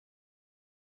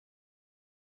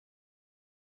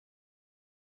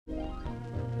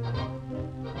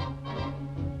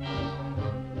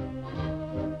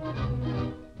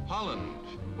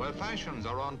The fashions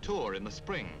are on tour in the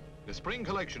spring. The spring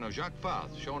collection of Jacques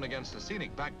Fath, shown against the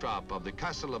scenic backdrop of the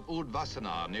castle of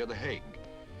Oud-Wassenaar near The Hague.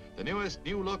 The newest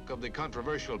new look of the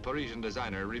controversial Parisian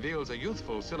designer reveals a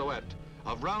youthful silhouette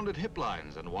of rounded hip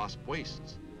lines and wasp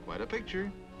waists. Quite a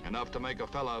picture, enough to make a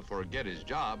fella forget his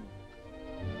job.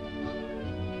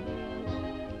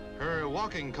 Her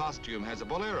walking costume has a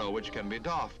bolero which can be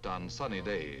doffed on sunny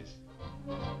days.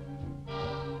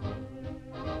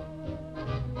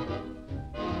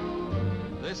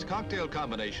 This cocktail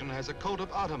combination has a coat of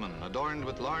ottoman adorned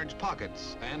with large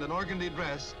pockets and an organdy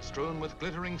dress strewn with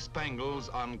glittering spangles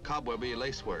on cobwebby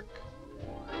lacework.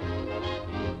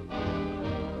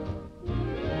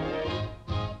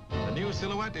 The new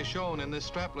silhouette is shown in this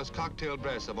strapless cocktail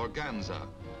dress of organza,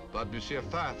 but Monsieur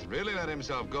Fath really let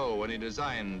himself go when he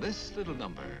designed this little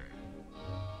number.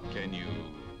 Can you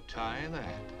tie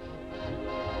that?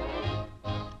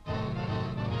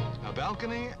 A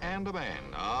balcony and a man.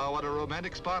 Oh, what a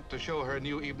romantic spot to show her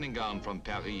new evening gown from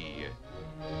Paris.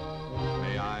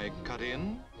 May I cut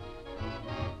in?